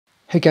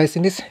Hey guys,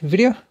 in this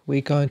video,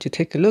 we're going to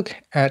take a look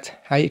at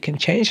how you can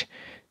change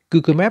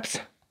Google Maps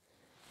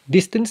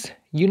distance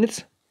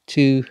units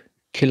to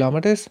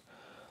kilometers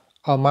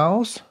or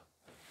miles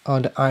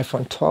on the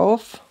iPhone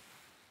 12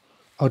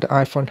 or the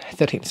iPhone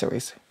 13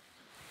 series.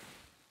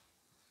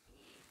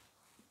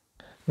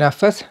 Now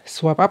first,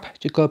 swipe up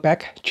to go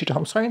back to the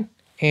home screen,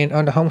 and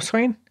on the home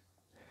screen,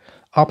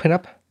 open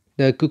up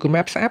the Google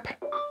Maps app.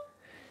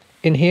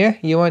 In here,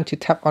 you want to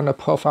tap on the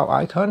profile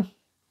icon.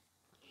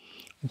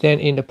 Then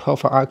in the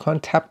profile icon,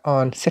 tap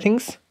on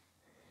Settings.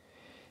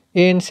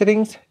 In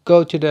Settings,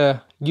 go to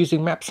the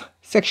Using Maps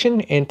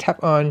section and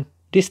tap on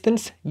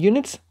Distance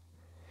Units.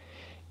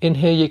 In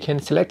here, you can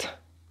select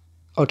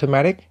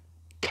Automatic,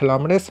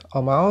 Kilometers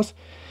or Miles.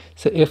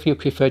 So if you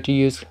prefer to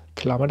use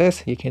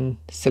kilometers, you can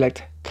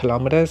select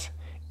kilometers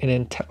and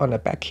then tap on the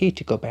back key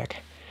to go back.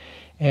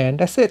 And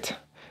that's it.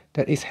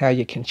 That is how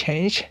you can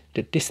change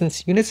the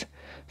distance units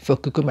for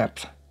Google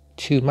Maps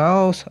to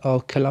miles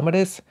or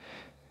kilometers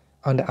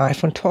on the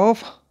iPhone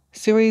 12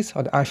 series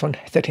or the iPhone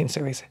 13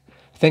 series.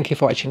 Thank you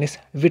for watching this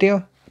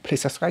video.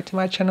 Please subscribe to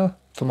my channel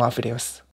for more videos.